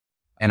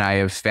And I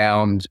have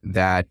found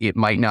that it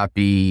might not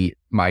be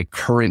my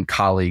current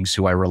colleagues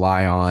who I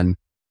rely on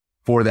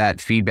for that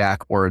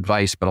feedback or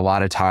advice, but a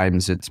lot of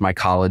times it's my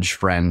college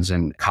friends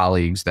and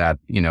colleagues that,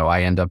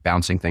 I end up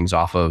bouncing things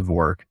off of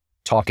or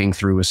talking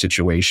through a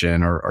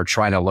situation or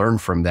trying to learn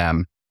from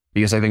them.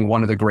 Because I think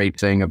one of the great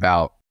thing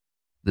about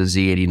the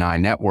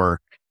Z89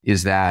 network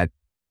is that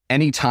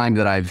anytime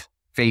that I've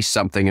faced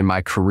something in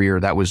my career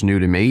that was new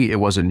to me, it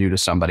wasn't new to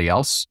somebody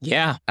else.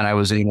 Yeah. And I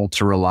was able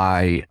to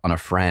rely on a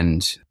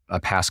friend, a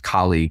past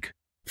colleague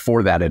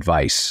for that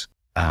advice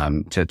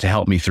to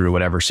help me through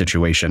whatever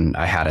situation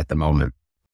I had at the moment.